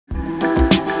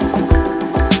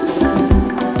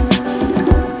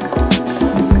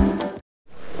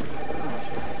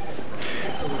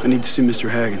need to see Mr.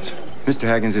 Haggins. Mr.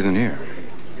 Haggins isn't here.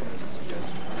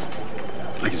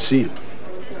 I can see him.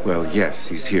 Well, yes,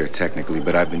 he's here technically,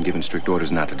 but I've been given strict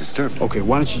orders not to disturb him. Okay,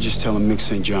 why don't you just tell him Mick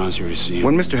St. John's here to see him?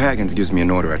 When Mr. Haggins gives me an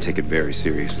order, I take it very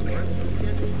seriously.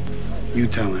 You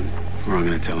tell him, or I'm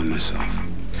gonna tell him myself.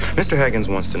 Mr. Haggins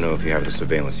wants to know if you have the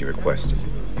surveillance he requested.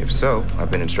 If so, I've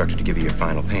been instructed to give you your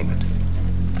final payment.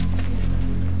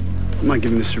 I'm not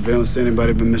giving the surveillance to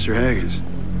anybody but Mr. Haggins,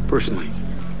 personally.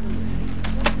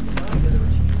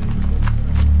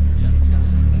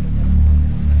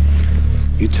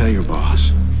 You tell your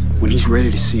boss, when he's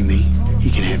ready to see me, he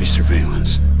can have his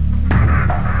surveillance.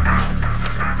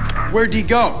 Where'd he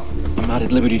go? I'm not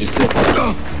at liberty to say.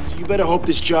 So you better hope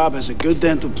this job has a good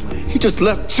dental plan. He just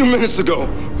left 2 minutes ago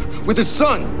with his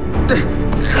son.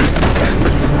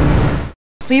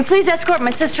 Will you please escort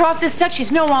my sister off this set?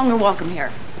 She's no longer welcome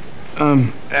here.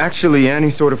 Actually,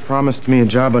 Annie sort of promised me a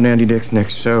job on Andy Dick's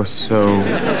next show, so...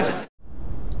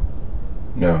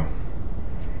 No.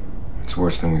 It's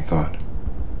worse than we thought.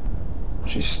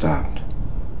 She stopped.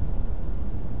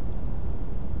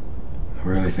 I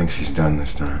really think she's done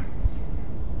this time.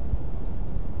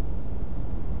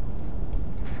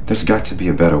 There's got to be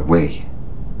a better way.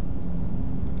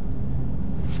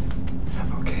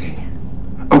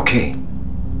 Okay.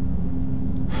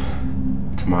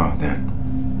 Tomorrow, then.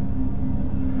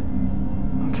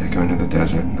 I'll take her into the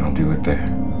desert and I'll do it there.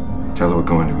 Tell her we're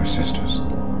going to her sister's.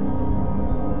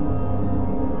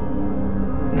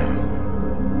 No.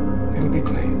 It'll be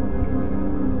clean.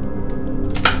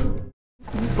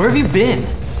 Where have you been?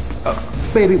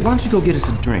 Baby, why don't you go get us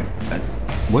a drink?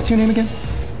 What's your name again?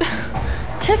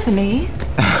 Tiffany.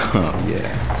 Oh,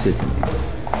 yeah, Tiffany.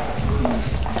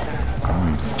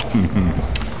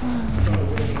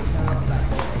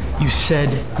 You said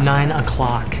 9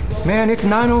 o'clock. Man, it's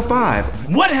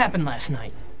 9:05. What happened last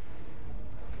night?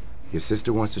 Your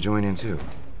sister wants to join in, too.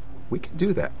 We can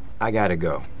do that. I gotta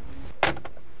go.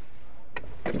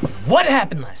 What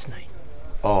happened last night?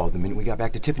 Oh, the minute we got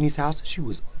back to Tiffany's house, she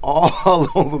was all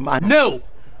over my... No!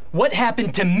 What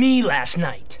happened to me last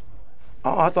night?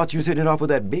 Oh, I thought you was hitting it off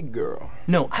with that big girl.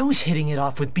 No, I was hitting it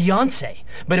off with Beyonce.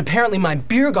 But apparently my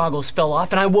beer goggles fell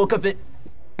off and I woke up at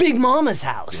Big Mama's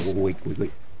house. Wait.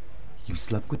 You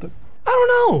slept with her? I don't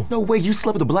know. No way, you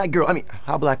slept with a black girl. I mean,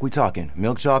 how black we talking?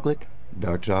 Milk chocolate?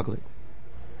 Dark chocolate?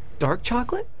 Dark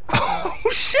chocolate? Oh,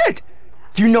 shit!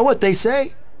 You know what they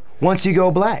say? Once you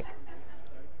go black.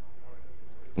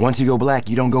 Once you go black,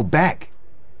 you don't go back.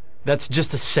 That's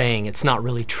just a saying. It's not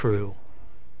really true.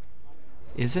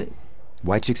 Is it?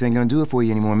 White chicks ain't gonna do it for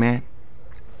you anymore, man.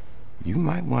 You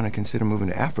might want to consider moving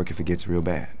to Africa if it gets real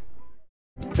bad.